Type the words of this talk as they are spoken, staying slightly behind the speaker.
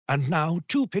And now,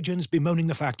 two pigeons bemoaning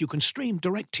the fact you can stream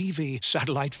DirecTV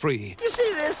satellite-free. You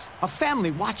see this? A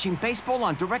family watching baseball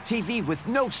on DirecTV with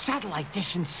no satellite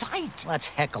dish in sight. Let's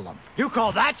heckle them. You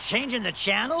call that changing the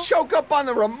channel? Choke up on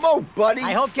the remote, buddy.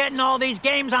 I hope getting all these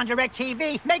games on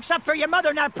DirecTV makes up for your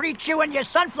mother not pre-chewing your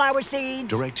sunflower seeds.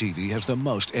 DirecTV has the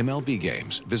most MLB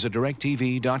games. Visit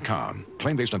DirecTV.com.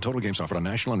 Claim based on total games offered on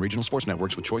national and regional sports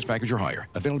networks with choice package or higher.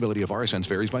 Availability of RSNs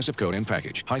varies by zip code and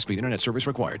package. High-speed internet service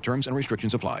required. Terms and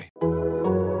restrictions apply.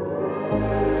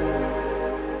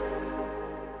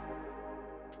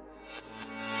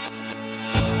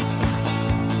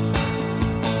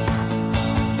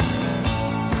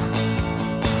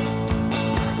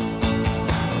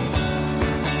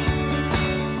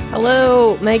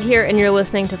 Hello, Meg here, and you're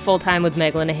listening to Full Time with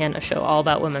Meg Linehan, a show all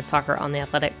about women's soccer on the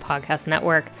Athletic Podcast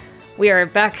Network. We are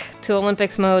back to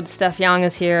Olympics mode. Steph Young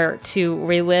is here to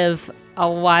relive a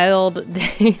wild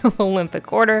day of Olympic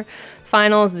quarter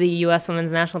finals. The U.S.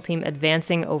 women's national team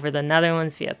advancing over the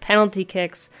Netherlands via penalty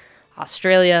kicks.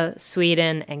 Australia,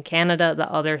 Sweden, and Canada,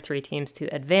 the other three teams to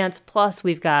advance. Plus,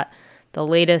 we've got the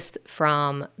latest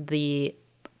from the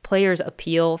Players'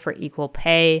 Appeal for Equal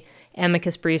Pay.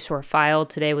 Amicus briefs were filed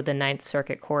today with the Ninth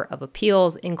Circuit Court of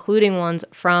Appeals, including ones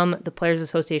from the Players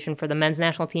Association for the men's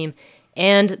national team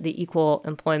and the Equal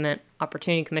Employment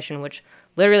Opportunity Commission, which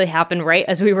literally happened right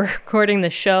as we were recording the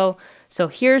show. So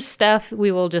here's Steph.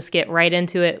 We will just get right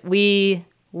into it. We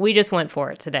just went for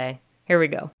it today. Here we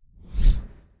go.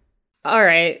 All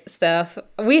right, Steph.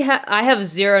 I have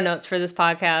zero notes for this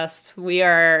podcast. We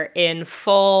are in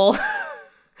full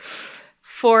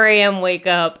 4 a.m. wake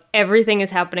up. Everything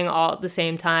is happening all at the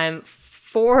same time.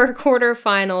 4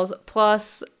 quarterfinals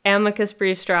plus amicus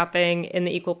briefs dropping in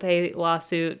the equal pay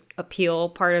lawsuit appeal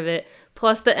part of it.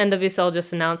 Plus the NWSL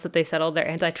just announced that they settled their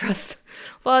antitrust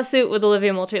lawsuit with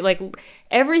Olivia Moultrie. Like,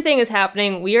 everything is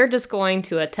happening. We are just going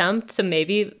to attempt to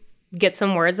maybe get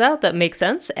some words out that make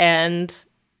sense and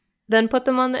then put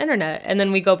them on the internet. And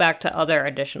then we go back to other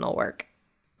additional work.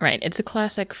 Right. It's a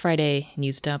classic Friday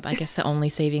news dump. I guess the only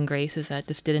saving grace is that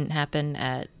this didn't happen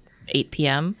at 8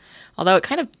 p.m. Although it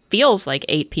kind of feels like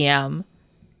 8 p.m.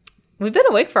 We've been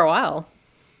awake for a while.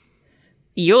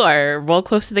 You are real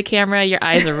close to the camera. Your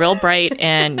eyes are real bright.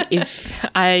 And if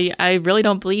I really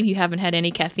don't believe you haven't had any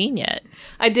caffeine yet.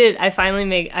 I did.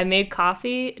 I made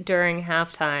coffee during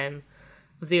halftime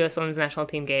of the U.S. Women's National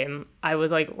Team game. I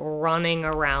was like running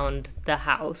around the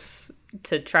house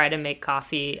to try to make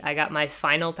coffee. I got my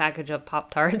final package of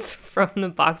Pop-Tarts from the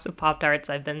box of Pop-Tarts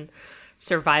I've been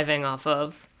surviving off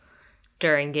of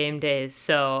during game days.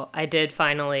 So I did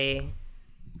finally,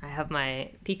 I have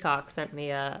my Peacock sent me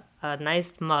a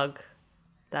nice mug.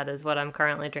 That is what I'm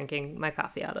currently drinking my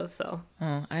coffee out of. So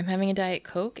I'm having a Diet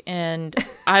Coke, and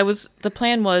the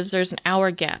plan was there's an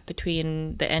hour gap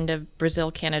between the end of Brazil,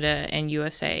 Canada, and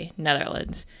USA,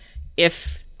 Netherlands,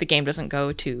 if the game doesn't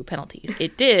go to penalties.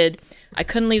 It did. I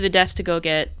couldn't leave the desk to go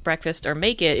get breakfast or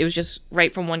make it. It was just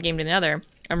right from one game to the other.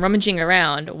 I'm rummaging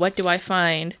around. What do I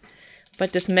find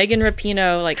but this Megan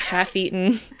Rapinoe, like,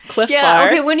 half-eaten Cliff Bar? Yeah,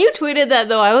 okay, when you tweeted that,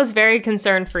 though, I was very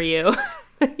concerned for you.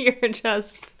 You're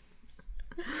just...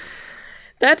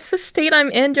 That's the state I'm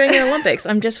in during the Olympics.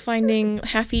 I'm just finding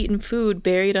half-eaten food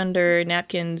buried under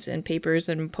napkins and papers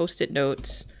and Post-it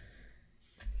notes.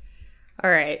 All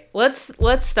right, let's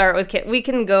start with... We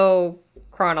can go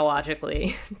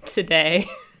chronologically today.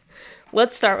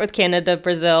 Let's start with Canada,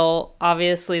 Brazil.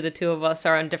 Obviously, the two of us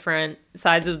are on different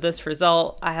sides of this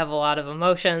result. I have a lot of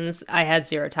emotions. I had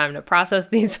zero time to process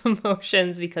these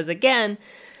emotions because, again,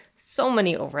 so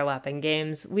many overlapping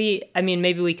games.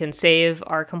 Maybe we can save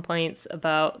our complaints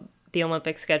about the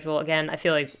Olympic schedule. Again, I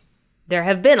feel like there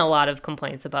have been a lot of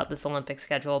complaints about this Olympic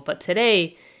schedule, but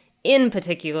today, in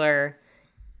particular,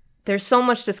 there's so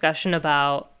much discussion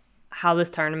about how this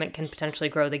tournament can potentially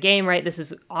grow the game, right? This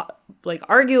is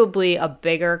arguably a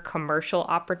bigger commercial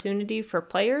opportunity for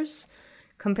players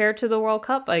compared to the World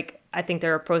Cup. Like, I think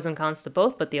there are pros and cons to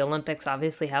both, but the Olympics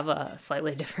obviously have a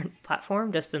slightly different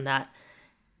platform just in that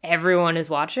everyone is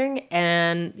watching.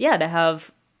 And yeah, to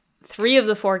have 3 of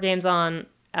the 4 games on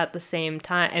at the same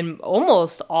time and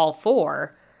almost all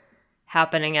 4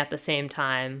 happening at the same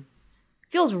time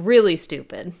feels really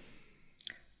stupid.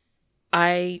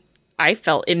 I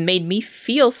felt it made me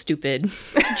feel stupid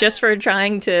just for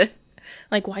trying to,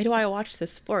 like, why do I watch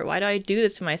this sport? Why do I do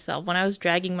this to myself? When I was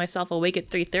dragging myself awake at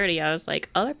 3:30, I was like,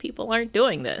 other people aren't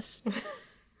doing this.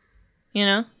 You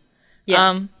know?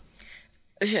 Yeah.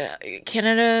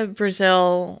 Canada,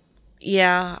 Brazil,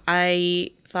 yeah,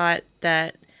 I thought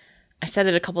that I said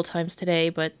it a couple times today,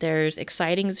 but there's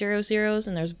exciting 0-0s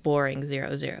and there's boring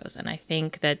 0-0s. And I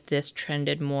think that this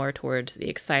trended more towards the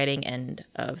exciting end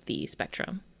of the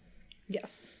spectrum.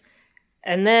 Yes.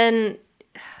 And then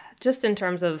just in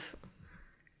terms of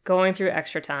going through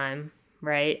extra time,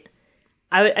 right?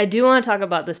 I do want to talk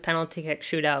about this penalty kick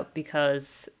shootout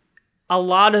because a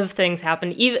lot of things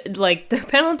happened. Even like the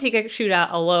penalty kick shootout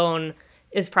alone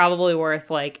is probably worth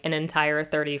like an entire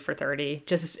 30 for 30,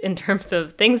 just in terms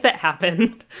of things that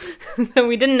happened that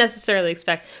we didn't necessarily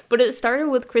expect. But it started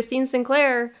with Christine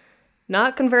Sinclair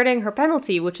not converting her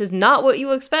penalty, which is not what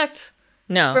you expect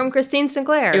from Christine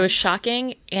Sinclair. It was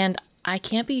shocking, and I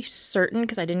can't be certain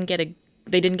because they didn't get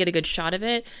a good shot of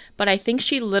it, but I think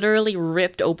she literally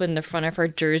ripped open the front of her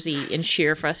jersey in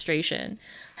sheer frustration.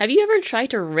 Have you ever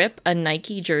tried to rip a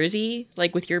Nike jersey,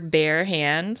 like with your bare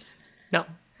hands? No.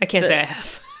 I can't say I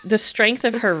have. The strength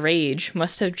of her rage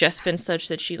must have just been such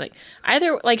that she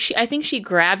I think she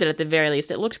grabbed it at the very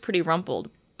least. It looked pretty rumpled,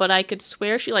 but I could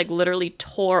swear she like literally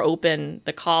tore open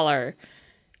the collar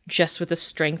just with the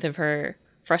strength of her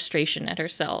frustration at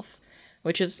herself,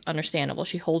 which is understandable.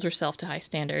 She holds herself to high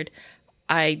standard.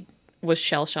 I was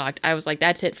shell-shocked. I was like,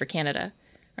 that's it for Canada,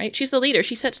 right? She's the leader.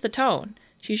 She sets the tone.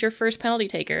 She's your first penalty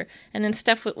taker. And then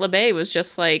Steph Labbe was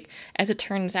just like, as it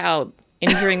turns out,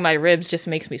 injuring my ribs just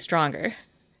makes me stronger.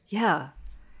 Yeah.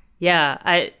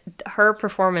 Her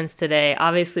performance today,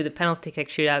 obviously the penalty kick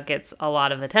shootout gets a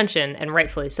lot of attention, and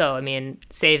rightfully so. I mean,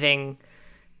 saving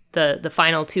the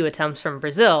final 2 attempts from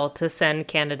Brazil to send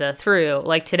Canada through.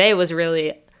 Like today was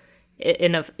really,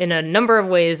 in a number of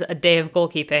ways, a day of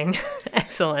goalkeeping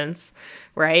excellence,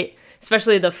 right?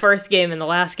 Especially the first game and the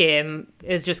last game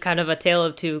is just kind of a tale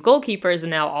of 2 goalkeepers, and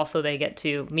now also they get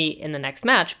to meet in the next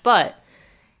match. But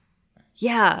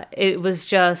yeah, it was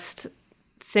just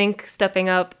Sink stepping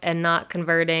up and not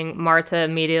converting. Marta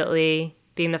immediately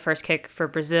being the first kick for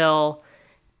Brazil.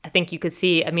 I think you could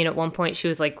see, I mean, at one point she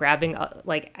was like grabbing,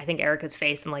 like, I think Erica's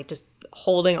face and like just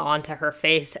holding on to her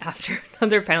face after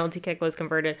another penalty kick was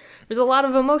converted. There's a lot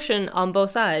of emotion on both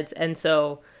sides. And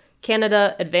so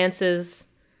Canada advances,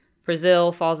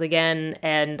 Brazil falls again.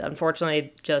 And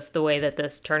unfortunately, just the way that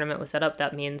this tournament was set up,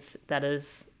 that means that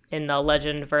is in the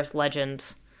legend versus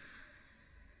legend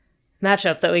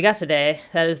matchup that we got today.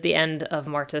 That is the end of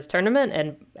Marta's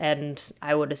tournament, and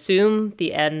I would assume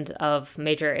the end of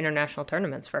major international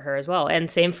tournaments for her as well.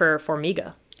 And same for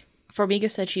Formiga.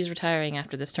 Formiga said she's retiring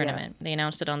after this tournament. Yeah. They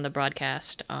announced it on the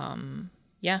broadcast.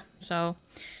 So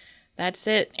that's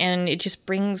it. And it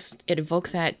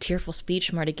evokes that tearful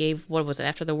speech Marta gave, what was it,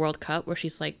 after the World Cup, where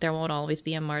she's like, there won't always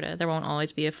be a Marta. There won't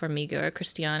always be a Formiga or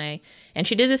Cristiane. And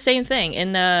she did the same thing.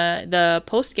 In the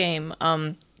post-game,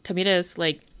 Tamida's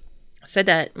like, said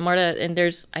that Marta, and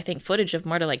there's, I think, footage of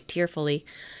Marta like tearfully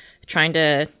trying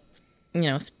to,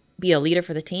 be a leader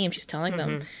for the team. She's telling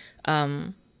them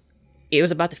it was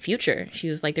about the future. She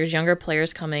was like, there's younger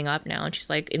players coming up now. And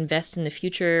she's like, invest in the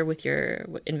future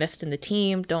invest in the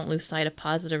team. Don't lose sight of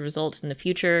positive results in the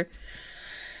future.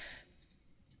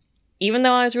 Even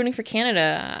though I was rooting for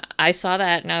Canada, I saw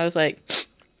that and I was like,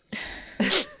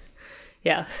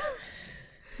 yeah,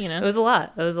 it was a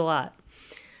lot.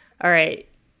 All right.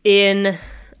 In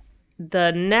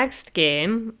the next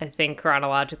game, I think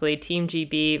chronologically, Team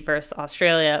GB versus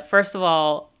Australia. First of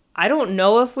all, I don't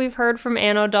know if we've heard from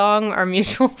Anno Dong, our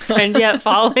mutual friend, yet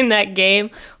following that game.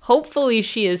 Hopefully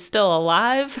she is still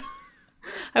alive.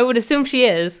 I would assume she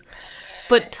is.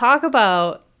 But talk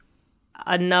about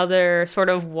another sort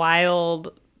of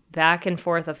wild back and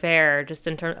forth affair, just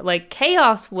in terms, like,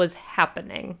 chaos was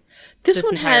happening this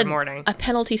one entire had morning. A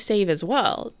penalty save as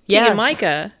well. Yes. Tegan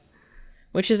Micah,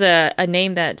 which is a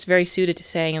name that's very suited to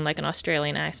saying in like an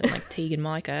Australian accent, like Tegan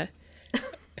Micah.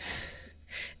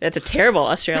 That's a terrible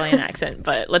Australian accent,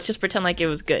 but let's just pretend like it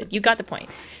was good. You got the point.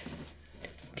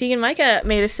 Tegan Micah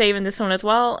made a save in this one as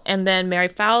well, and then Mary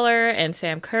Fowler and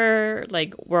Sam Kerr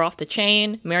were off the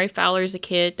chain. Mary Fowler is a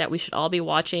kid that we should all be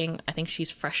watching. I think she's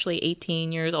freshly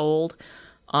 18 years old,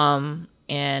 and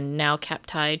now cap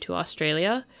tied to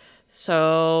Australia.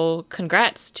 So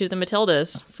congrats to the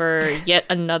Matildas for yet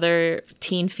another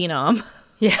teen phenom.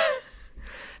 Yeah.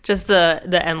 Just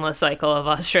the endless cycle of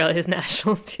Australia's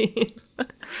national team.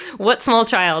 What small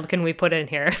child can we put in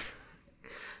here?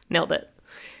 Nailed it.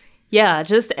 Yeah,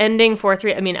 just ending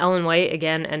 4-3. I mean, Ellen White,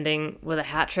 again, ending with a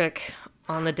hat trick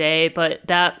on the day. But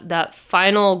that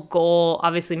final goal,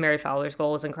 obviously Mary Fowler's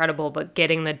goal was incredible, but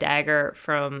getting the dagger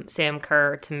from Sam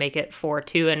Kerr to make it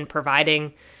 4-2 and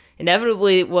providing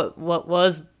inevitably what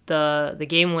was the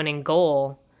game-winning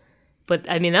goal. But,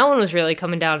 I mean, that one was really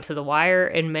coming down to the wire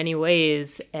in many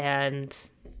ways. And,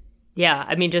 yeah,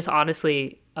 I mean, just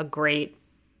honestly a great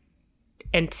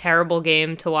and terrible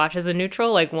game to watch as a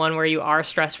neutral, like one where you are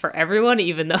stressed for everyone,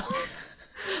 even though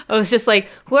I was just like,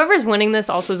 whoever's winning this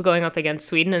also is going up against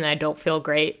Sweden, and I don't feel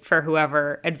great for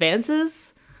whoever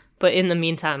advances. But in the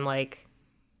meantime, like,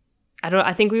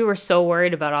 I think we were so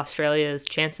worried about Australia's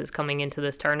chances coming into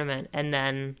this tournament, and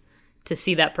then to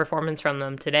see that performance from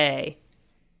them today,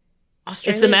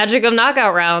 it's the magic of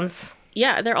knockout rounds.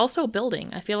 Yeah, they're also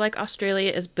building. I feel like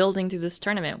Australia is building through this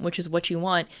tournament, which is what you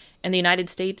want. And the United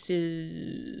States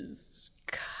is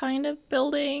kind of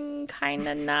building, kind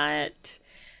of not.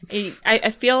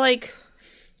 I feel like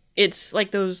it's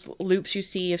like those loops you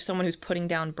see of someone who's putting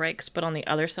down bricks, but on the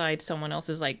other side, someone else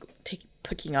is like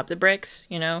picking up the bricks,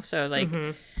 you know? So like,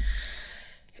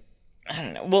 I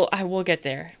don't know. We'll get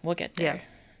there. We'll get there.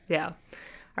 Yeah.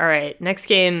 All right. Next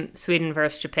game, Sweden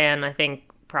versus Japan. I think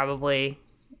probably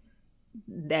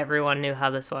everyone knew how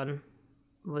this one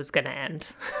was going to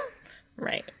end.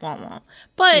 Right. Womp.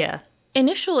 But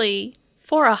initially,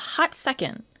 for a hot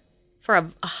second,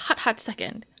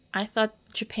 I thought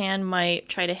Japan might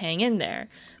try to hang in there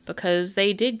because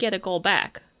they did get a goal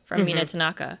back from Mina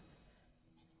Tanaka.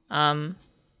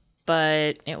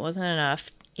 But it wasn't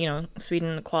enough. You know,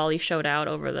 Sweden quality showed out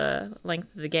over the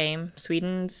length of the game.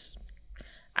 Sweden's,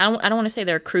 I don't want to say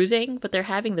they're cruising, but they're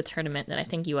having the tournament that I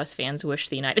think U.S. fans wish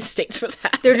the United States was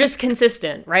having. They're just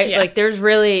consistent, right? Yeah. Like there's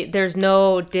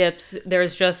no dips.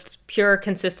 There's just pure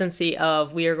consistency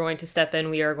of we are going to step in.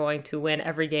 We are going to win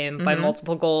every game by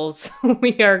multiple goals.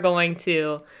 We are going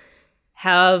to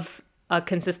have a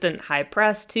consistent high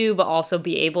press too, but also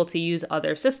be able to use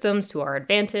other systems to our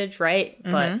advantage, right?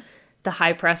 But the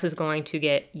high press is going to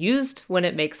get used when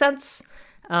it makes sense.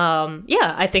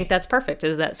 I think that's perfect,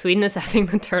 is that Sweden is having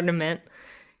the tournament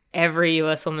every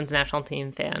U.S. women's national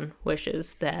team fan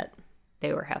wishes that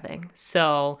they were having.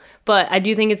 So, but I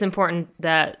do think it's important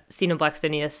that Stina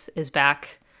Blackstenius is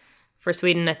back for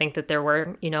Sweden. I think that there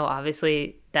were,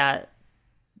 obviously that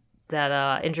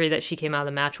injury that she came out of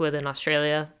the match with in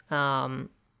Australia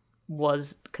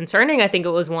was concerning. I think it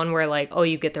was one where like, oh,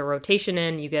 you get the rotation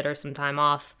in, you get her some time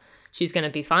off, she's going to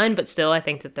be fine. But still, I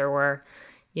think that there were,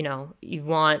 you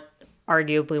want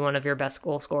arguably one of your best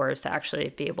goal scorers to actually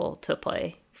be able to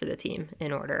play for the team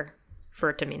in order for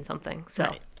it to mean something. So,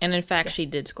 right. And in fact, she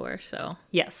did score. So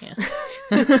yes,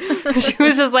 she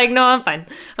was just like, no, I'm fine.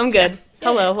 I'm good. Yeah.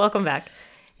 Hello. Welcome back.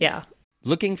 Yeah.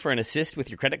 Looking for an assist with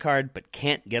your credit card but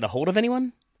can't get a hold of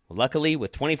anyone? Well, luckily,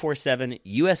 with 24/7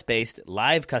 US-based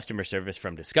live customer service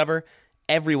from Discover,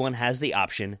 everyone has the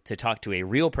option to talk to a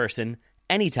real person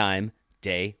anytime,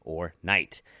 day or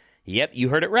night. Yep, you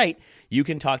heard it right. You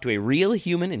can talk to a real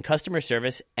human in customer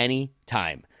service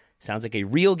anytime. Sounds like a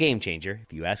real game changer,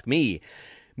 if you ask me.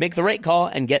 Make the right call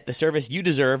and get the service you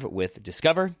deserve with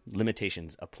Discover.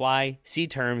 Limitations apply. See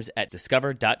terms at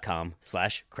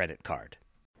discover.com/creditcard.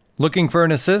 Looking for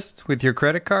an assist with your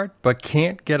credit card but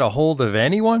can't get a hold of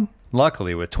anyone?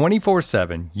 Luckily, with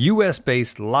 24/7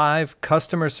 US-based live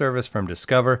customer service from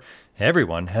Discover,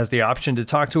 everyone has the option to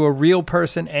talk to a real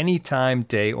person anytime,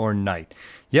 day or night.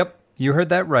 Yep, you heard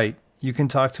that right. You can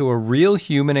talk to a real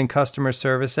human in customer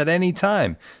service at any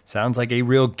time. Sounds like a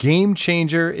real game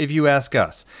changer if you ask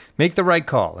us. Make the right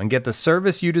call and get the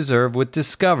service you deserve with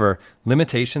Discover.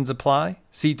 Limitations apply.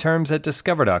 See terms at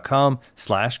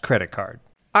discover.com/creditcard.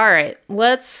 All right,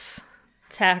 let's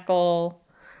tackle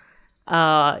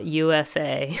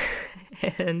USA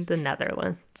and the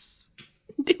Netherlands.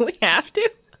 Do we have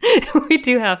to? We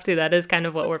do have to. That is kind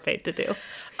of what we're paid to do.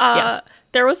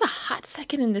 There was a hot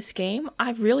second in this game.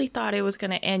 I really thought it was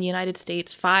going to end United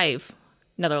States 5,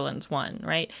 Netherlands 1,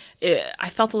 right? I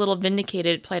felt a little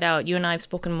vindicated. It played out. You and I have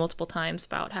spoken multiple times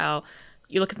about how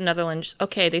you look at the Netherlands,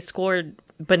 okay, they scored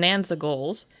bonanza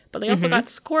goals, but they also got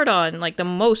scored on like the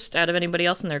most out of anybody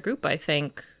else in their group, I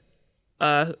think,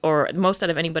 or most out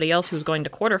of anybody else who's going to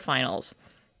quarterfinals.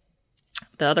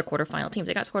 The other quarterfinal teams,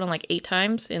 they got scored on like 8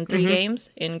 times in 3 games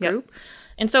in group. Yep.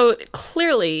 And so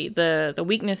clearly the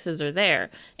weaknesses are there.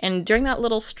 And during that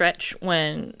little stretch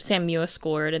when Sam Mewis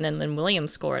scored and then Lynn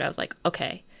Williams scored, I was like,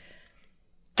 okay,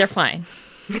 they're fine.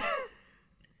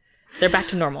 They're back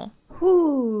to normal.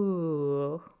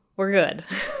 Ooh, we're good.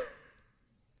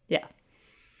 Yeah.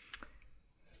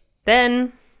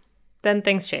 Then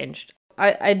things changed.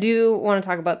 I do want to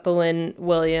talk about the Lynn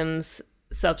Williams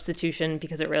substitution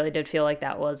because it really did feel like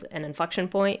that was an inflection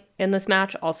point in this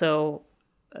match. Also,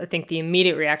 I think the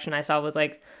immediate reaction I saw was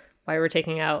like, why we're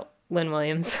taking out Lynn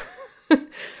Williams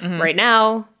right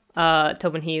now.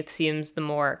 Tobin Heath seems the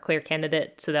more clear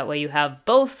candidate, so that way you have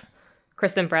both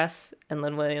Kristen Press and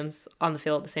Lynn Williams on the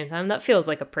field at the same time. That feels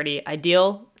like a pretty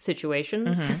ideal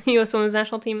situation for the U.S. Women's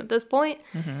National Team at this point.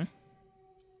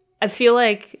 I feel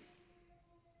like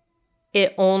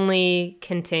it only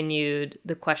continued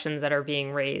the questions that are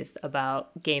being raised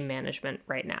about game management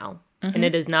right now. And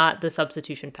it is not the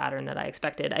substitution pattern that I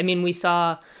expected. I mean, we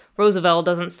saw Roosevelt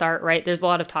doesn't start, right? There's a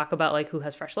lot of talk about like who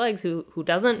has fresh legs, who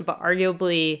doesn't, but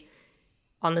arguably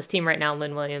on this team right now,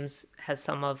 Lynn Williams has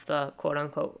some of the quote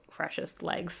unquote freshest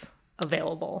legs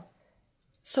available.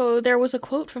 So there was a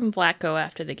quote from Vlatko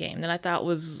after the game that I thought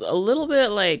was a little bit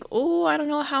like, oh, I don't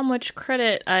know how much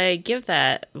credit I give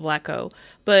that Vlatko,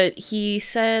 but he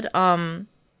said,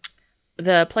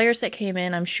 the players that came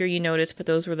in, I'm sure you noticed, but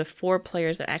those were the 4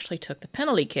 players that actually took the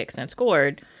penalty kicks and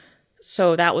scored.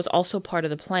 So that was also part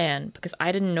of the plan, because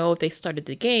I didn't know if they started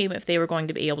the game, if they were going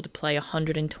to be able to play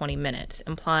 120 minutes,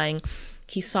 implying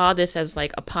he saw this as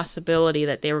like a possibility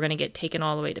that they were going to get taken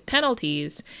all the way to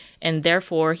penalties, and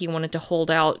therefore he wanted to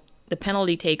hold out the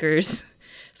penalty takers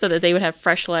so that they would have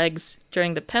fresh legs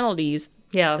during the penalties.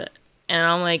 Yeah. And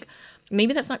I'm like,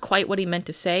 maybe that's not quite what he meant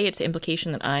to say. It's the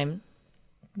implication that I'm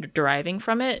deriving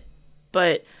from it,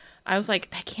 but I was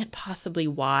like, that can't possibly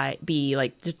be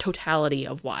like the totality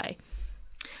of why.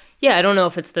 Yeah, I don't know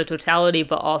if it's the totality,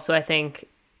 but also I think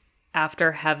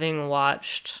after having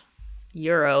watched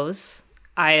Euros,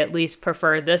 I at least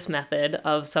prefer this method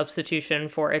of substitution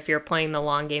for if you're playing the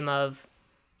long game of,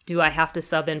 do I have to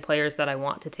sub in players that I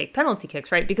want to take penalty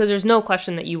kicks, right? Because there's no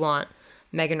question that you want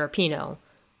Megan Rapinoe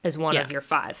as one of your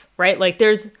 5, right? Like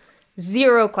there's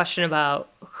zero question about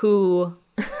who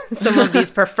some of these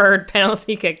preferred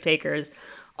penalty kick takers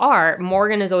are.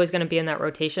 Morgan is always going to be in that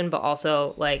rotation, but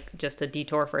also, like, just a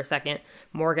detour for a second,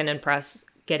 Morgan and Press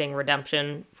getting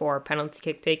redemption for penalty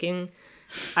kick taking.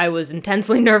 I was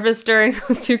intensely nervous during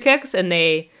those 2 kicks, and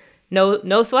they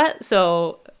no sweat,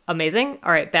 so amazing.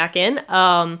 All right, back in.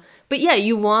 But yeah,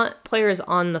 you want players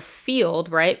on the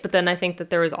field, right? But then I think that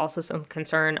there was also some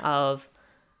concern of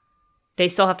they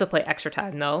still have to play extra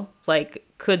time, though. Like,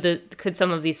 could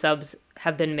some of these subs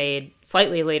have been made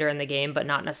slightly later in the game, but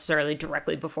not necessarily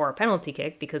directly before a penalty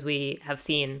kick? Because we have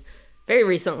seen very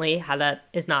recently how that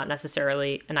is not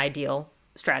necessarily an ideal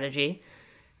strategy.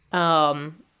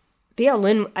 But yeah,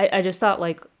 Lynn, I just thought,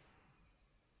 like,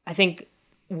 I think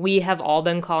we have all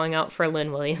been calling out for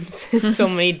Lynn Williams in so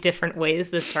many different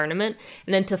ways this tournament.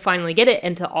 And then to finally get it,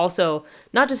 and to also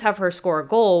not just have her score a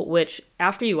goal, which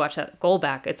after you watch that goal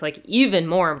back, it's like even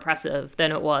more impressive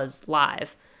than it was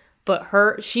live.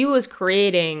 But she was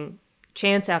creating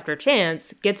chance after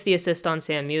chance, gets the assist on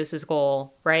Sam Mewis's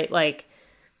goal, right? Like,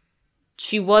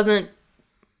 she wasn't,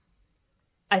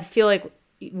 I feel like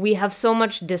we have so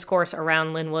much discourse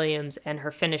around Lynn Williams and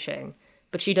her finishing,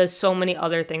 but she does so many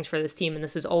other things for this team, and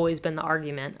this has always been the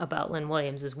argument about Lynn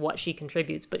Williams, is what she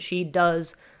contributes, but she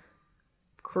does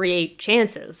create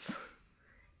chances.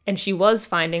 And she was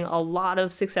finding a lot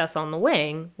of success on the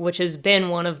wing, which has been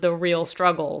one of the real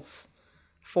struggles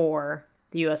for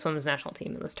the U.S. women's national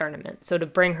team in this tournament. So to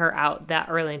bring her out that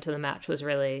early into the match was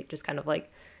really just kind of like,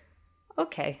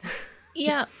 okay.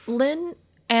 Yeah, Lynn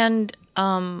and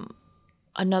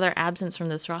another absence from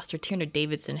this roster, Tierna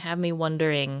Davidson, have me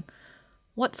wondering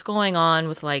what's going on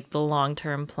with like the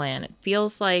long-term plan. It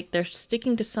feels like they're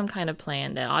sticking to some kind of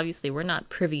plan that obviously we're not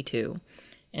privy to,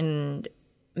 and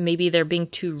maybe they're being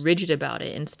too rigid about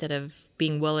it instead of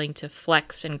being willing to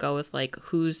flex and go with like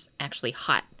who's actually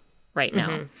hot right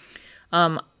now.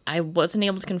 I wasn't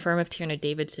able to confirm if Tierna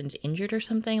Davidson's injured or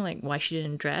something, like why she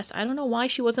didn't dress. I don't know why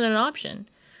she wasn't an option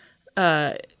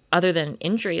other than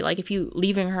injury. Like, if you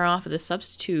leaving her off of the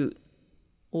substitute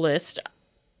list,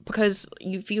 because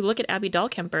if you look at Abby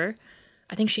Dahlkemper,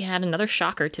 I think she had another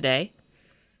shocker today.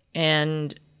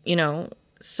 And, you know,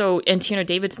 and Tierna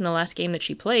Davidson, the last game that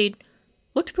she played,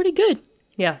 looked pretty good.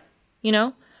 Yeah. You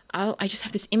know, I just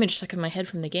have this image stuck in my head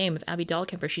from the game of Abby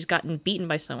Dahlkemper. She's gotten beaten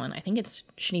by someone. I think it's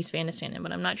Shanice Van de Standen,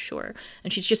 but I'm not sure.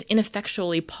 And she's just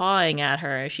ineffectually pawing at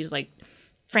her. She's like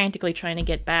frantically trying to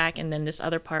get back. And then this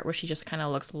other part where she just kind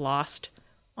of looks lost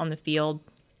on the field,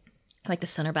 like the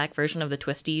center back version of the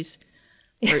Twisties.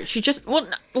 Where she just,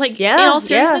 in all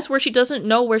seriousness, where she doesn't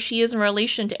know where she is in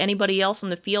relation to anybody else on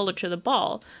the field or to the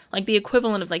ball. Like the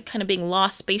equivalent of like kind of being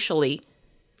lost spatially.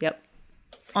 Yep.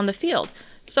 On the field.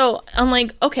 So I'm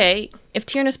like, okay, if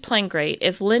Tierna's playing great,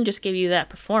 if Lynn just gave you that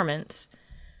performance,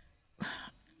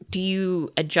 do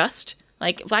you adjust?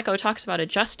 Like Vlatko talks about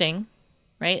adjusting,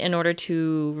 right, in order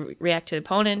to react to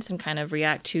opponents and kind of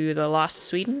react to the loss to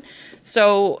Sweden.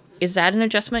 So is that an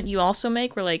adjustment you also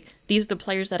make where, like, these are the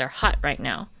players that are hot right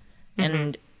now,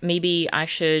 and maybe I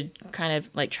should kind of,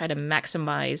 like, try to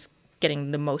maximize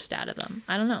getting the most out of them?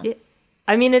 I don't know.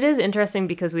 I mean, it is interesting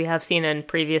because we have seen in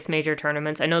previous major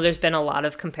tournaments, I know there's been a lot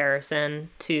of comparison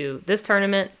to this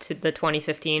tournament, to the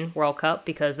 2015 World Cup,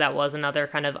 because that was another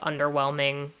kind of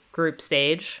underwhelming group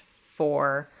stage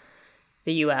for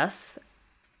the U.S.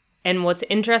 And what's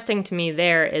interesting to me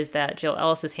there is that Jill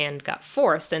Ellis's hand got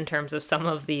forced in terms of some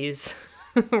of these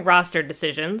roster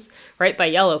decisions, right, by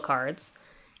yellow cards.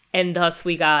 And thus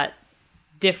we got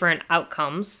different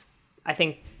outcomes, I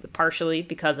think partially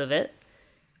because of it.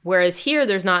 Whereas here,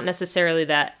 there's not necessarily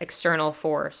that external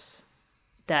force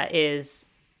that is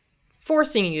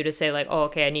forcing you to say, like, oh,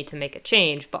 okay, I need to make a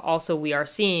change. But also we are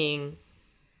seeing,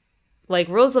 like,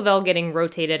 Rose Lavelle getting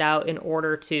rotated out in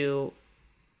order to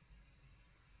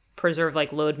preserve,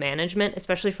 like, load management,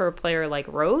 especially for a player like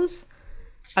Rose.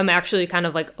 I'm actually kind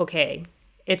of like, okay,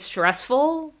 it's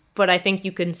stressful, but I think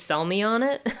you can sell me on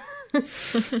it.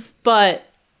 But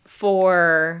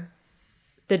for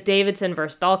the Davidson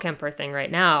versus Dahlkemper thing right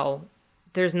now,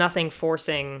 there's nothing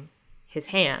forcing his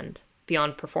hand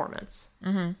beyond performance.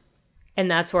 Mm-hmm. And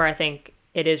that's where I think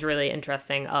it is really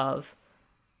interesting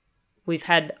we've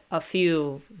had a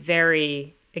few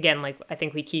very, again, like I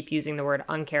think we keep using the word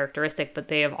uncharacteristic, but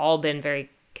they have all been very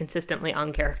consistently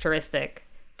uncharacteristic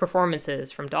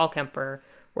performances from Dahlkemper,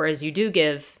 whereas you do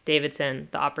give Davidson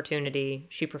the opportunity,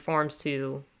 she performs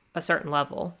to a certain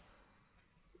level.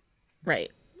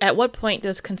 Right. At what point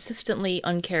does consistently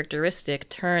uncharacteristic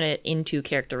turn it into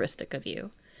characteristic of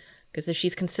you? Because if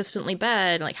she's consistently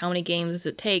bad, like how many games does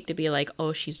it take to be like,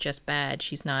 oh, she's just bad.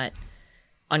 She's not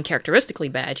uncharacteristically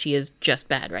bad. She is just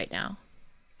bad right now.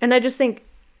 And I just think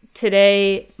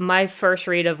today, my first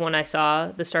read of when I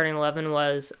saw the starting 11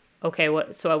 was, okay,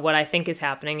 what I think is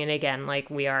happening, and again, like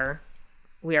we are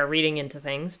reading into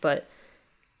things, but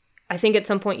I think at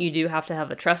some point you do have to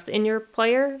have a trust in your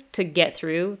player to get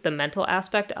through the mental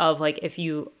aspect of, like, if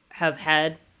you have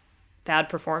had bad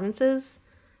performances,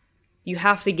 you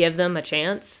have to give them a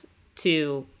chance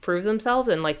to prove themselves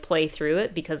and, like, play through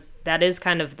it, because that is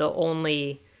kind of the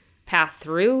only path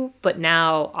through. But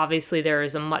now, obviously, there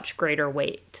is a much greater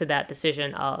weight to that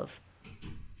decision of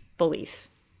belief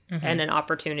and an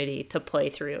opportunity to play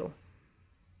through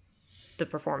the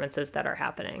performances that are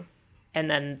happening. And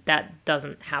then that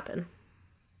doesn't happen.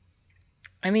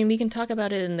 I mean, we can talk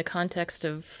about it in the context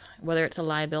of whether it's a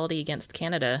liability against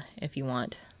Canada, if you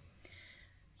want.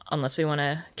 Unless we want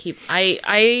to keep...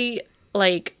 I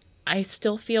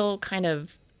still feel kind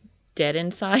of dead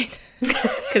inside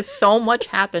because so much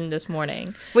happened this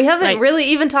morning. We haven't really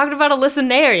even talked about Alyssa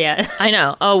Nair yet. I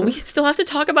know. Oh, we still have to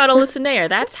talk about Alyssa Nair.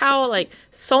 That's how, like,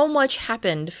 so much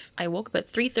happened. I woke up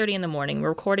at 3:30 in the morning. We're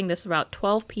recording this about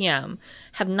 12 p.m.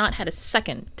 Have not had a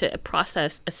second to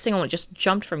process a single one. Just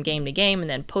jumped from game to game and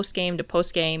then post-game to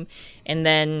post-game. And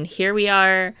then here we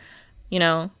are,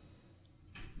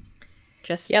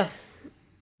 just... Yeah.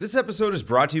 This episode is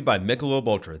brought to you by Michelob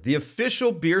Ultra, the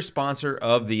official beer sponsor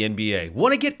of the NBA.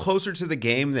 Want to get closer to the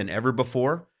game than ever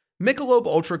before? Michelob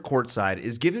Ultra Courtside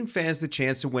is giving fans the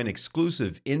chance to win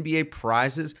exclusive NBA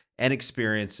prizes and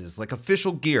experiences like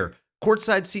official gear,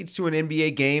 courtside seats to an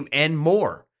NBA game, and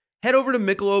more. Head over to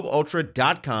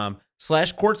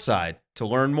MichelobUltra.com/courtside to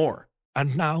learn more.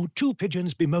 And now, two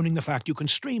pigeons bemoaning the fact you can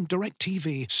stream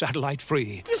DirecTV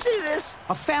satellite-free. You see this?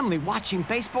 A family watching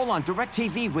baseball on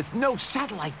DirecTV with no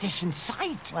satellite dish in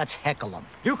sight. Let's heckle them.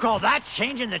 You call that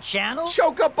changing the channel?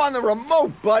 Choke up on the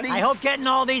remote, buddy. I hope getting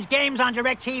all these games on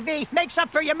DirecTV makes up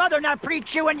for your mother not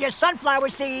pre-chewing your sunflower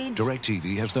seeds.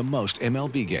 DirecTV has the most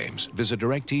MLB games. Visit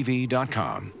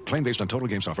DirecTV.com. Claim based on total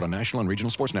games offered on national and regional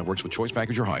sports networks with choice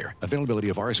package or higher. Availability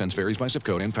of RSNs varies by zip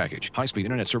code and package. High-speed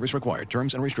internet service required.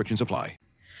 Terms and restrictions apply.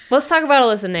 Let's talk about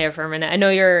Alyssa Nair for a minute. I know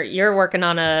you're working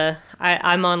on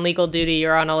I'm on legal duty,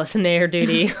 you're on Alyssa Nair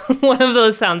duty. One of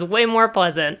those sounds way more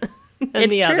pleasant than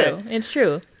the other. It's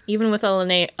true. Even with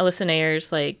Alyssa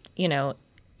Nair's,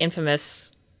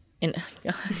 infamous,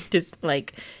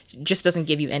 just doesn't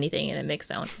give you anything in a mix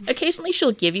zone. Occasionally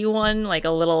she'll give you one, like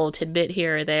a little tidbit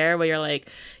here or there where you're like,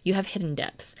 you have hidden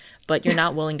depths, but you're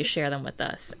not willing to share them with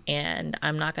us. And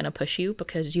I'm not going to push you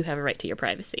because you have a right to your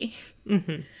privacy.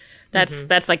 Mm-hmm.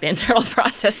 That's like the internal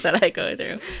process that I go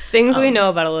through. Things we know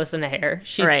about Alyssa Nair.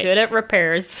 She's good at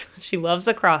repairs. She loves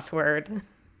a crossword.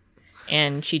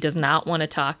 And she does not want to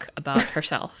talk about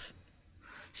herself.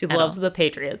 She loves the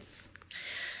Patriots.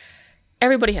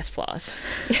 Everybody has flaws.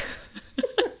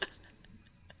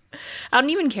 I don't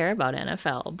even care about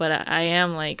NFL, but I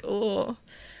am like, oh,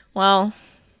 well,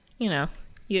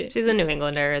 she's a New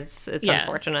Englander. It's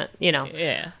unfortunate,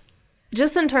 Yeah.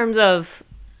 Just in terms of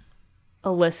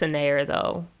Alyssa Nair,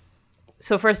 though.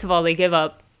 So first of all, they give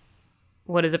up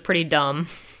what is a pretty dumb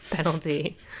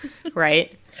penalty,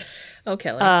 right? Oh,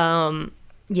 Kelly.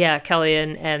 Yeah, Kelly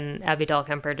and Abby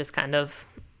Dahlkemper just kind of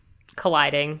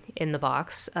colliding in the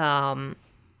box. But,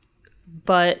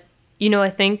 I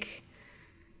think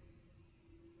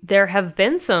there have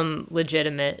been some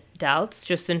legitimate doubts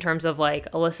just in terms of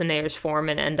like Alyssa Nayer's form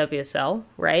in NWSL,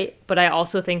 right? But I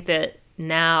also think that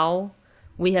now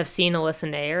we have seen Alyssa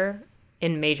Nayer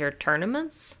in major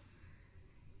tournaments.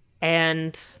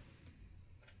 And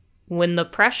when the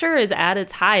pressure is at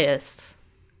its highest,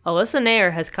 Alyssa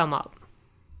Nayer has come up.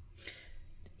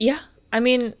 Yeah. I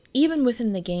mean, even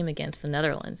within the game against the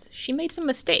Netherlands, she made some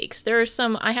mistakes. There are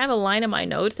some, I have a line in my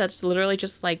notes that's literally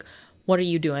just like, what are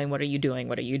you doing? What are you doing?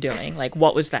 What are you doing? Like,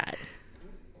 what was that?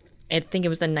 I think it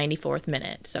was the 94th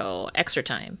minute, so extra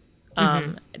time.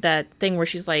 That thing where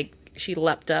she's like, she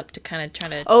leapt up to kind of try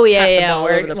to tap the ball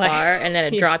over the bar, and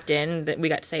then it dropped in. That we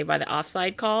got saved by the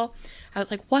offside call. I was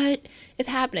like, what is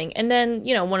happening? And then,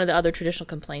 you know, one of the other traditional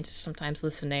complaints is sometimes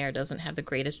Alyssa Nayer doesn't have the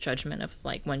greatest judgment of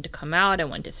like when to come out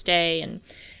and when to stay and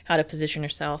how to position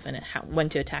herself and when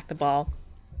to attack the ball.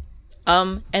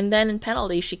 And then in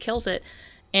penalty, she kills it.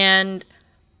 And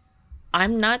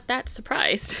I'm not that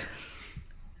surprised.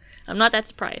 I'm not that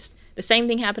surprised. The same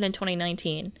thing happened in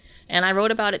 2019. And I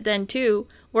wrote about it then too,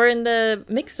 where in the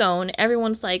mix zone,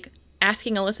 everyone's like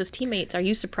asking Alyssa's teammates, are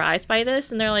you surprised by this?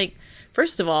 And they're like,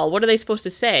 first of all, what are they supposed to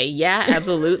say? Yeah,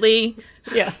 absolutely.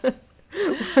 Yeah.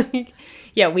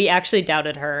 Yeah, we actually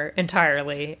doubted her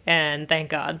entirely. And thank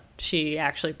God she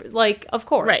actually, like, of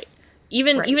course. Right.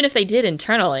 Even if they did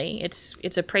internally,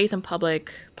 it's a praise in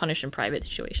public, punish in private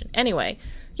situation. Anyway,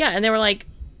 yeah, and they were like,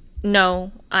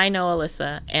 no, I know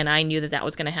Alyssa, and I knew that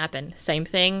was going to happen. Same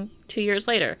thing 2 years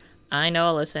later. I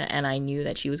know Alyssa, and I knew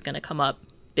that she was going to come up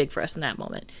big for us in that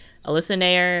moment. Alyssa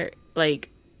Nayer, like,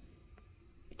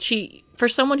 for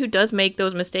someone who does make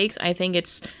those mistakes, I think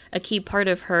it's a key part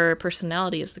of her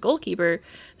personality as the goalkeeper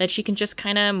that she can just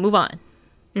kind of move on.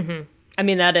 Mm-hmm. I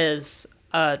mean, that is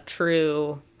a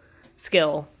true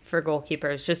skill for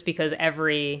goalkeepers, just because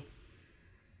every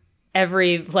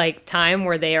like time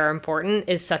where they are important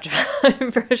is such a high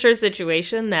pressure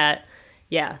situation that,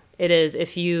 yeah, it is.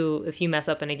 If you mess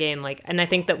up in a game, like, and I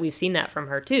think that we've seen that from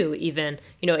her too, even,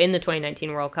 you know, in the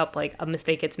 2019 World Cup, like a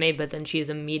mistake gets made, but then she is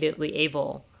immediately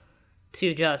able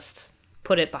to just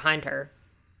put it behind her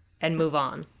and move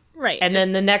on. Right. And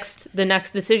then the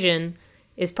next decision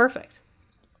is perfect.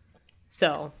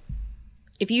 So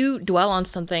if you dwell on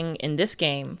something in this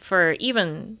game for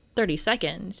even 30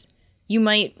 seconds, you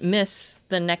might miss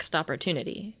the next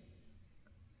opportunity.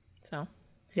 So,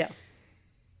 yeah.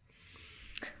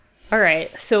 All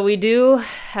right. So we do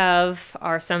have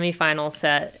our semifinal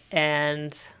set,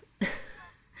 and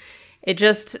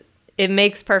it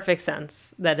makes perfect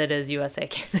sense that it is USA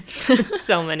Canada in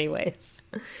so many ways.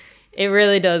 It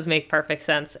really does make perfect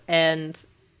sense. And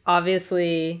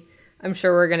obviously, I'm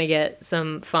sure we're going to get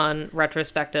some fun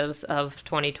retrospectives of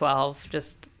 2012,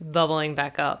 just bubbling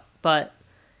back up. But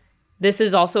this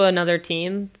is also another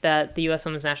team that the U.S.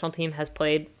 Women's National Team has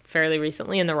played fairly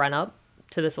recently in the run-up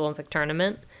to this Olympic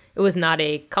tournament. It was not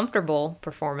a comfortable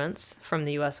performance from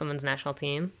the U.S. Women's National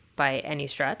Team by any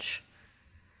stretch.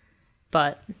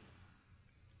 But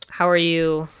how are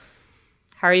you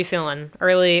feeling?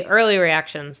 Early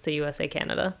reactions to USA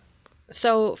Canada.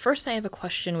 So first I have a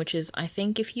question, which is, I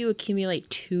think if you accumulate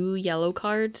 2 yellow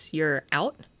cards, you're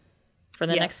out for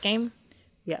the next game.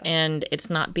 Yes. And it's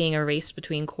not being a race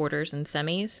between quarters and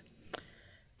semis.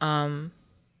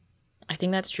 I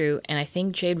think that's true. And I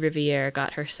think Jade Riviere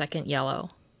got her second yellow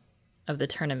of the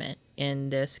tournament in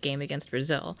this game against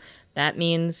Brazil. That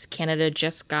means Canada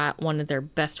just got one of their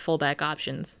best fullback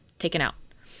options taken out.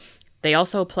 They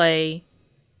also play,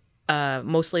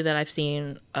 mostly that I've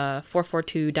seen,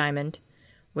 4-4-2 diamond,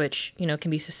 which, you know,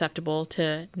 can be susceptible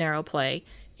to narrow play.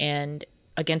 And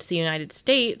against the United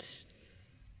States,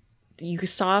 you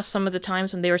saw some of the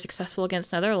times when they were successful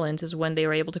against Netherlands is when they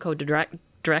were able to go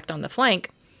direct on the flank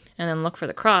and then look for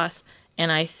the cross.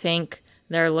 And I think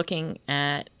they're looking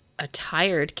at a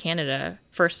tired Canada,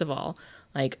 first of all.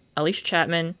 Like, Alicia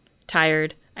Chapman,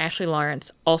 tired. Ashley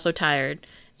Lawrence, also tired.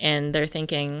 And they're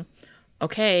thinking,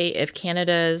 okay, if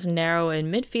Canada's narrow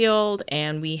in midfield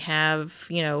and we have,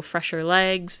 you know, fresher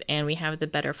legs and we have the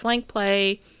better flank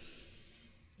play,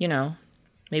 you know,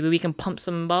 maybe we can pump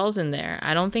some balls in there.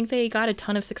 I don't think they got a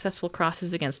ton of successful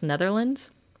crosses against Netherlands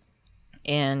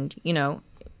and, you know,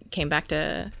 came back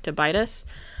to bite us.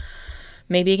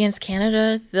 Maybe against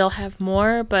Canada, they'll have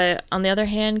more. But on the other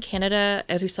hand, Canada,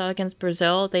 as we saw against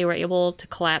Brazil, they were able to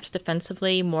collapse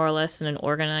defensively more or less in an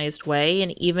organized way.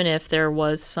 And even if there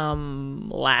was some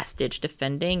last-ditch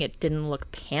defending, it didn't look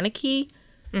panicky.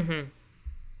 Mm-hmm.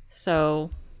 So,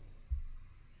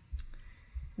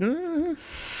 I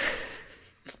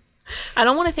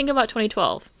don't want to think about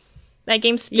 2012. That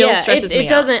game still stresses me out. It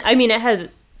doesn't. I mean, it has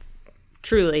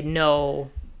truly no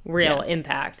real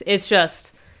impact. It's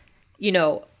just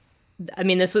I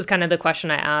mean, this was kind of the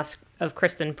question I asked of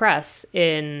Kristen Press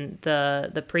in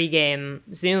the pregame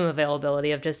Zoom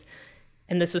availability of just,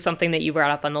 and this was something that you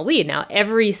brought up on the lead. Now,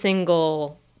 every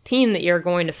single team that you're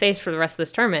going to face for the rest of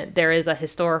this tournament, there is a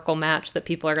historical match that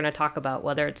people are going to talk about,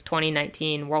 whether it's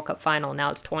 2019 World Cup final,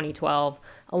 now it's 2012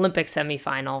 Olympic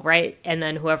semifinal, right? And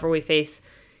then whoever we face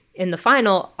in the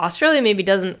final, Australia maybe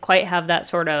doesn't quite have that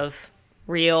sort of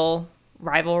real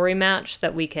rivalry match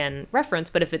that we can reference,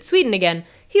 but if it's Sweden again,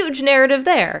 huge narrative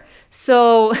there.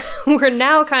 So we're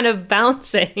now kind of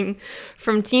bouncing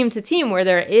from team to team where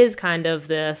there is kind of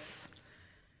this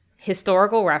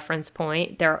historical reference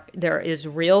point. There is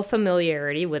real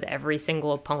familiarity with every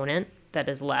single opponent that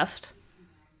is left.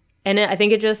 And I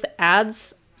think it just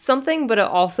adds something, but it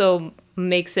also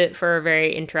makes it for a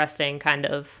very interesting kind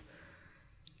of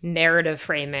narrative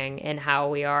framing in how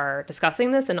we are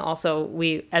discussing this. And also,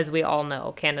 as we all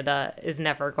know, Canada is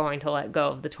never going to let go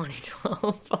of the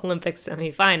 2012 Olympic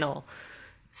semifinal.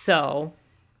 So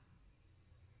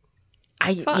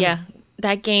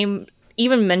that game,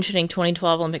 even mentioning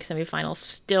 2012 Olympic semifinal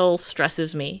still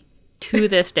stresses me to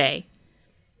this day.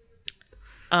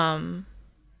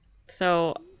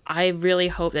 So I really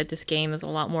hope that this game is a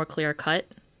lot more clear cut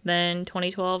than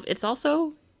 2012. It's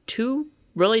also two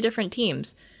really different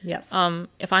teams. Yes.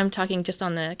 If I'm talking just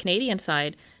on the Canadian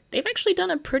side, they've actually done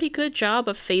a pretty good job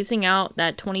of phasing out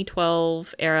that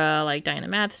 2012 era, like Diana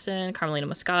Matheson, Carmelina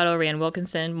Moscato, Rhian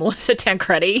Wilkinson, Melissa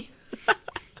Tancredi.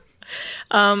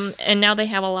 And now they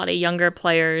have a lot of younger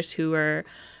players who are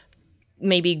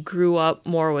maybe grew up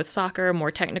more with soccer,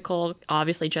 more technical.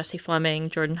 Obviously, Jessie Fleming,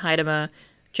 Jordan Heidema,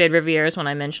 Jade Riviere is one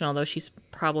I mentioned, although she's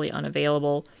probably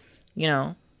unavailable.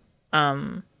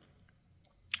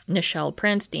 Nichelle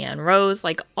Prince, Deanne Rose,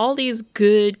 like all these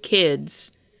good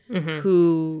kids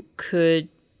who could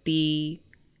be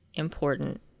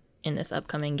important in this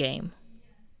upcoming game.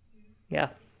 Yeah.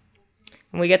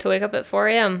 And we get to wake up at 4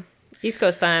 a.m. East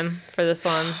Coast time for this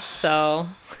one, so...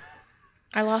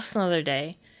 I lost another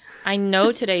day. I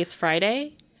know today's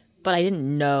Friday, but I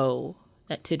didn't know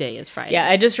that today is Friday. Yeah,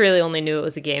 I just really only knew it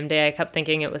was a game day. I kept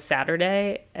thinking it was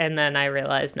Saturday, and then I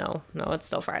realized, no, it's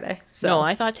still Friday. So. No,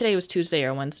 I thought today was Tuesday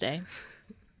or Wednesday.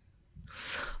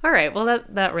 All right, well,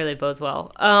 that really bodes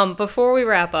well. Before we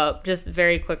wrap up, just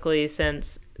very quickly,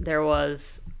 since there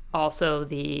was also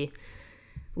the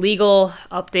legal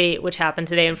update, which happened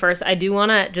today, and first, I do want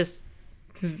to just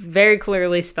very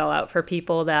clearly spell out for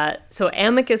people that, so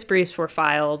amicus briefs were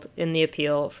filed in the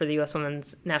appeal for the U.S.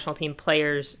 Women's National Team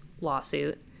players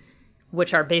lawsuit,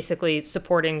 which are basically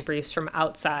supporting briefs from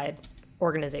outside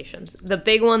organizations. The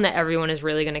big one that everyone is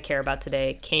really going to care about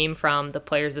today came from the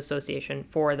Players Association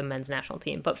for the men's national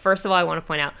team. But first of all, I want to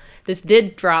point out this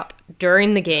did drop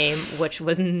during the game, which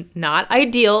was not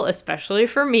ideal, especially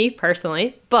for me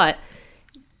personally, but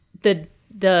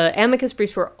the amicus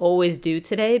briefs were always due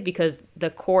today because the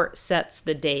court sets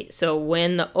the date. So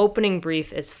when the opening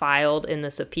brief is filed in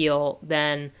this appeal,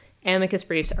 then amicus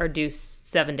briefs are due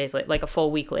 7 days late, like a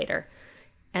full week later.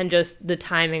 And just the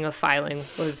timing of filing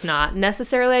was not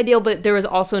necessarily ideal, but there was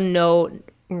also no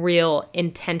real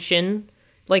intention.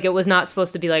 Like, it was not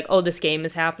supposed to be like, oh, this game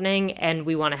is happening and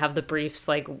we want to have the briefs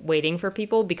like waiting for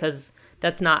people, because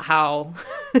that's not how,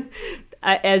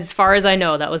 as far as I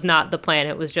know, that was not the plan.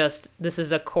 It was just, this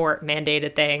is a court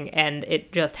mandated thing, and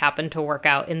it just happened to work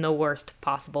out in the worst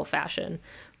possible fashion.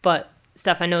 But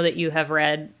Steph, I know that you have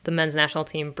read the men's national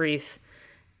team brief,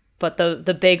 but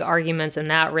the big arguments in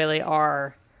that really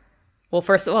are, well,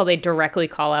 first of all, they directly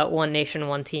call out one nation,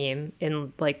 one team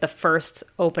in like the first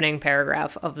opening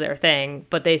paragraph of their thing.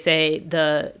 But they say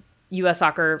the U.S.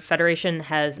 Soccer Federation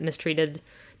has mistreated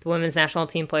the women's national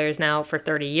team players now for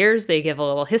 30 years. They give a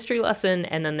little history lesson,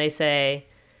 and then they say,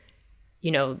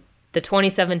 the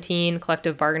 2017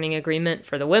 collective bargaining agreement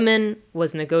for the women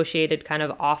was negotiated kind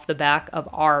of off the back of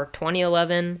our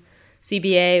 2011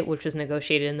 CBA, which was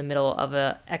negotiated in the middle of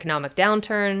an economic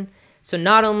downturn. So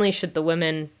not only should the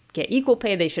women get equal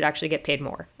pay, they should actually get paid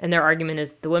more. And their argument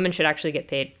is the women should actually get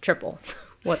paid triple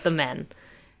what the men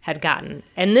had gotten.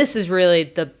 And this is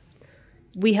really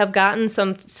we have gotten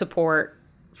some support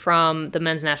from the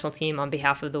men's national team on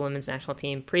behalf of the women's national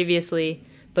team previously,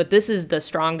 but this is the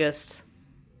strongest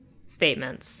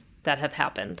statements that have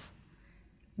happened.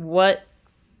 What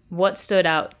stood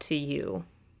out to you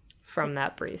from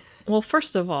that brief? Well,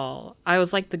 first of all, I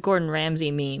was like the Gordon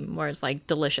Ramsay meme where it's like,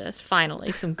 delicious,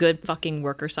 finally, some good fucking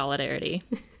worker solidarity.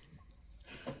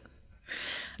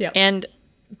 Yeah. And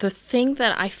the thing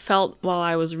that I felt while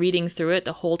I was reading through it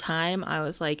the whole time, I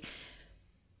was like,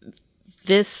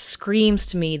 this screams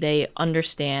to me they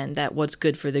understand that what's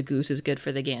good for the goose is good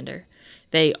for the gander.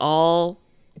 They all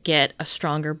get a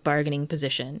stronger bargaining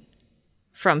position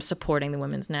from supporting the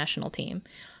women's national team.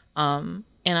 And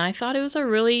I thought it was a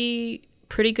really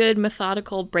pretty good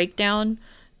methodical breakdown.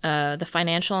 The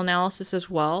financial analysis as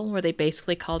well, where they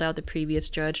basically called out the previous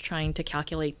judge trying to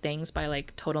calculate things by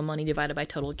like total money divided by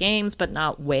total games, but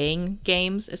not weighing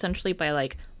games essentially by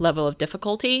like level of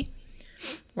difficulty,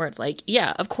 where it's like,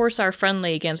 yeah, of course our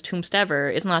friendly against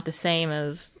whomstever is not the same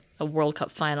as a World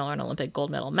Cup final or an Olympic gold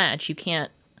medal match. You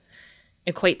can't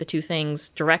equate the two things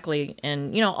directly,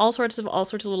 and you know, all sorts of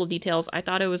little details. I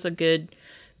thought it was a good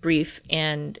brief,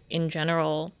 and in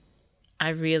general, I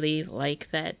really like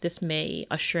that this may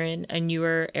usher in a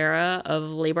newer era of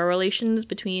labor relations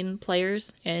between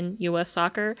players and U.S.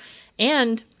 soccer.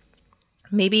 And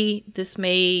maybe this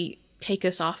may take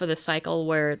us off of the cycle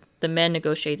where the men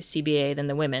negotiate the CBA, then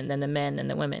the women, then the men, then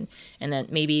the women. And then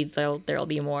maybe there'll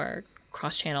be more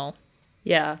cross-channel.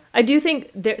 Yeah, I do think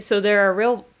there are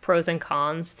real pros and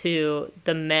cons to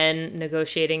the men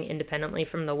negotiating independently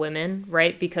from the women,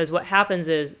 right? Because what happens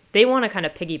is they want to kind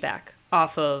of piggyback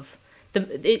off of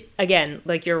again,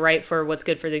 like you're right, for what's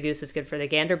good for the goose is good for the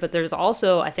gander, but there's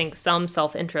also, I think, some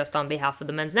self-interest on behalf of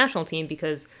the men's national team,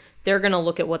 because they're going to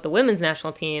look at what the women's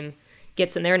national team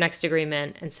gets in their next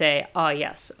agreement and say, oh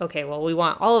yes, okay, well, we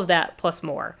want all of that plus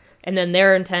more. And then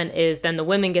their intent is then the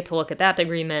women get to look at that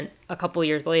agreement a couple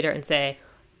years later and say,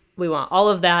 we want all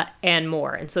of that and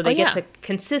more. And so they get to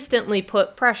consistently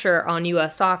put pressure on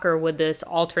U.S. soccer with this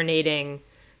alternating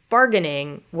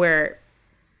bargaining where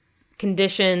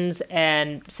conditions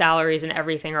and salaries and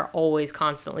everything are always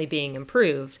constantly being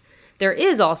improved. There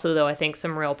is also, though, I think,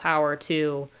 some real power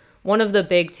to one of the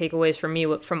big takeaways for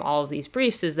me from all of these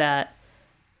briefs is that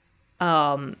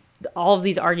all of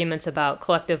these arguments about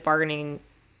collective bargaining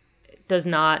does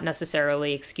not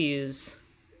necessarily excuse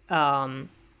pay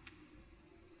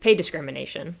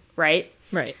discrimination, right?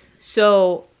 Right.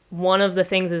 So one of the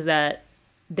things is that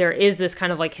there is this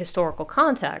kind of like historical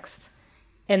context,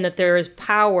 and that there is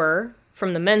power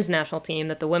from the men's national team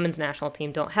that the women's national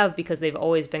team don't have, because they've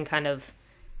always been kind of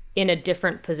in a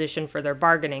different position for their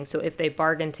bargaining. So if they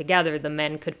bargain together, the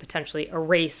men could potentially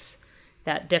erase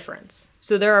that difference.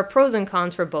 So there are pros and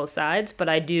cons for both sides, but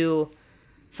I do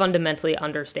fundamentally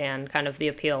understand kind of the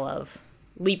appeal of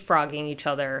leapfrogging each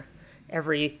other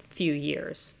every few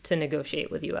years to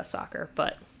negotiate with U.S. soccer.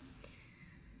 But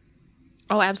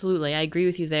oh, absolutely. I agree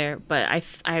with you there. But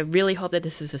I really hope that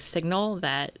this is a signal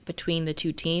that between the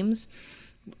two teams,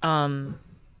 I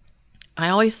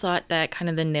always thought that kind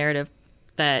of the narrative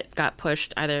that got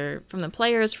pushed either from the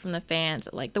players, from the fans,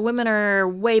 that like the women are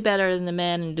way better than the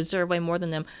men and deserve way more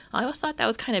than them. I always thought that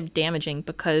was kind of damaging,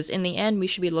 because in the end, we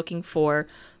should be looking for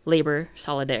labor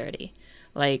solidarity.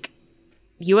 Like,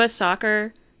 U.S.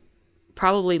 soccer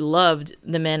probably loved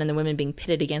the men and the women being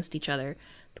pitted against each other,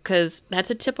 because that's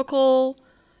a typical,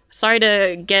 sorry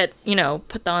to get,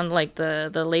 put on like the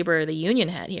labor, the union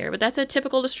hat here, but that's a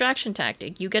typical distraction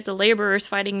tactic. You get the laborers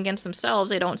fighting against themselves.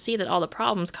 They don't see that all the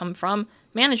problems come from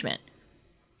management.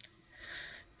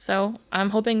 So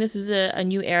I'm hoping this is a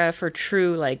new era for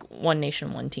true, like, one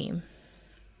nation, one team.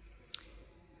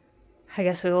 I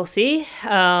guess we will see.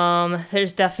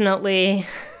 There's definitely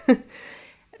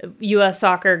U.S.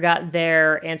 soccer got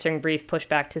their answering brief pushed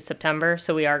back to September,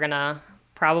 so we are going to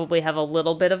probably have a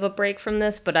little bit of a break from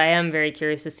this, but I am very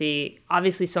curious to see.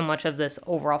 Obviously, so much of this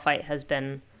overall fight has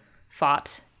been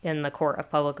fought in the court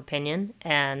of public opinion,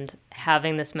 and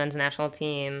having this men's national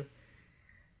team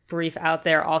brief out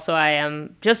there. Also, I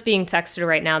am just being texted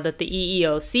right now that the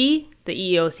EEOC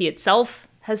itself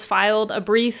has filed a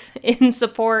brief in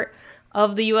support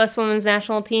of the U.S. women's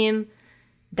national team.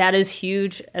 That is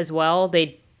huge as well.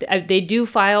 They do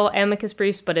file amicus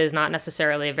briefs, but it is not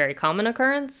necessarily a very common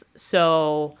occurrence.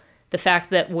 So the fact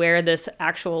that where this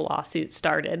actual lawsuit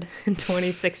started in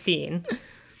 2016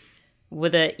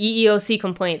 with a EEOC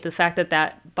complaint, the fact that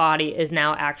that body is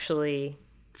now actually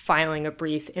filing a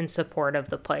brief in support of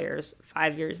the players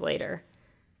 5 years later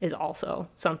is also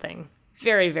something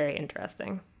very, very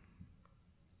interesting.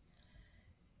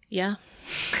 Yeah,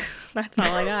 that's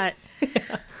all I got.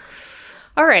 Yeah.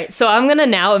 All right, so I'm going to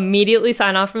now immediately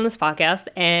sign off from this podcast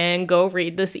and go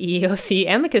read this EEOC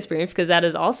amicus brief, because that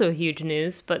is also huge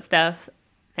news. But Steph,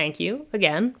 thank you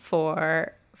again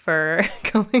for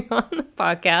coming on the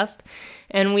podcast.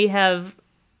 And we have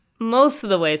most of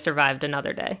the way survived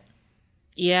another day.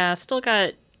 Yeah, still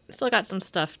got some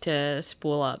stuff to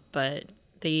spool up, but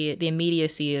the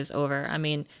immediacy is over. I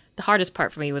mean, the hardest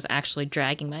part for me was actually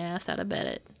dragging my ass out of bed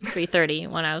at 3:30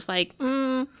 when I was like,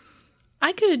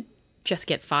 I could just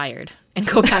get fired and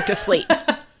go back to sleep.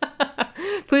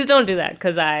 Please don't do that,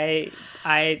 because I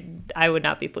would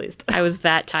not be pleased. I was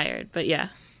that tired, but yeah.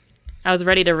 I was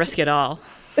ready to risk it all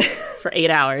for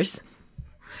 8 hours.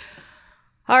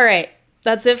 All right.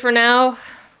 That's it for now.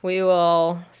 We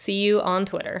will see you on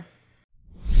Twitter.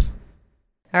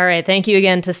 All right. Thank you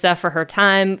again to Steph for her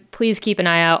time. Please keep an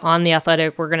eye out on The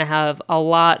Athletic. We're going to have a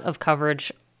lot of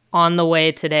coverage on the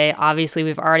way today. Obviously,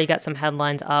 we've already got some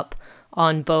headlines up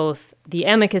on both the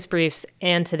amicus briefs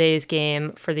and today's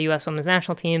game for the U.S. women's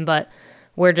national team, but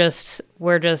we're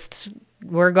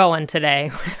going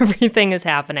today. Everything is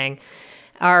happening.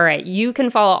 All right. You can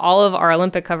follow all of our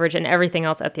Olympic coverage and everything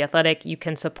else at The Athletic. You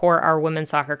can support our women's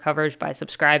soccer coverage by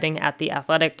subscribing at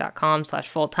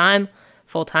theathletic.com/fulltime.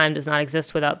 Full-time does not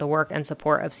exist without the work and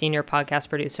support of senior podcast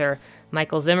producer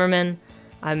Michael Zimmerman.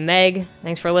 I'm Meg.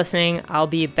 Thanks for listening. I'll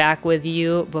be back with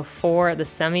you before the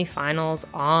semifinals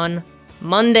on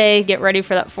Monday. Get ready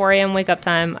for that 4 a.m. wake-up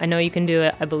time. I know you can do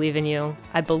it. I believe in you.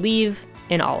 I believe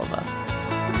in all of us.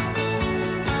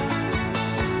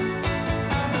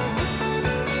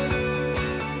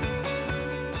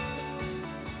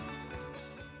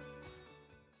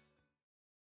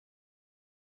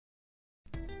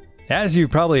 As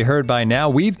you've probably heard by now,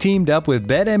 we've teamed up with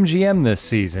BetMGM this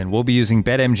season. We'll be using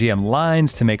BetMGM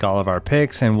lines to make all of our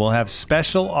picks, and we'll have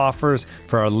special offers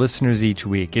for our listeners each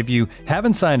week. If you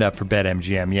haven't signed up for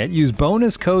BetMGM yet, use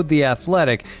bonus code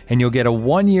THEATHLETIC, and you'll get a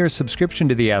 1-year subscription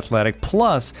to The Athletic,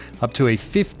 plus up to a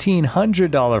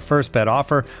 $1,500 first bet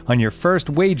offer on your first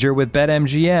wager with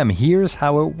BetMGM. Here's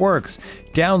how it works.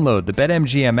 Download the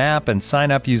BetMGM app and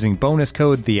sign up using bonus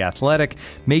code THEATHLETIC.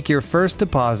 Make your first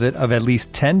deposit of at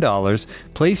least $10.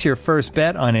 Place your first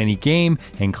bet on any game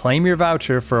and claim your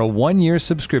voucher for a 1-year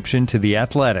subscription to The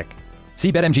Athletic.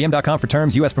 See BetMGM.com for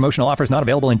terms. U.S. promotional offers not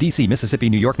available in D.C., Mississippi,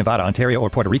 New York, Nevada, Ontario, or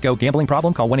Puerto Rico. Gambling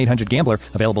problem? Call 1-800-GAMBLER.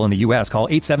 Available in the U.S. Call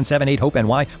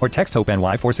 877-8-HOPE-NY or text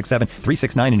HOPE-NY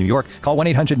 467-369 in New York. Call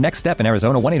 1-800-NEXT-STEP in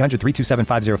Arizona.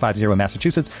 1-800-327-5050 in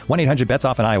Massachusetts.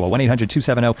 1-800-BETS-OFF in Iowa.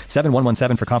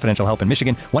 1-800-270-7117 for confidential help in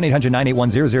Michigan.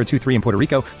 1-800-981-0023 in Puerto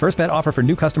Rico. First bet offer for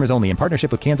new customers only in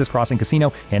partnership with Kansas Crossing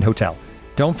Casino and Hotel.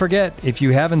 Don't forget, if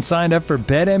you haven't signed up for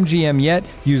BetMGM yet,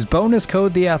 use bonus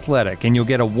code THEATHLETIC and you'll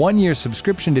get a 1-year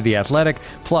subscription to The Athletic,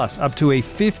 plus up to a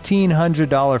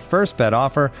 $1,500 first bet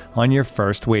offer on your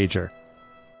first wager.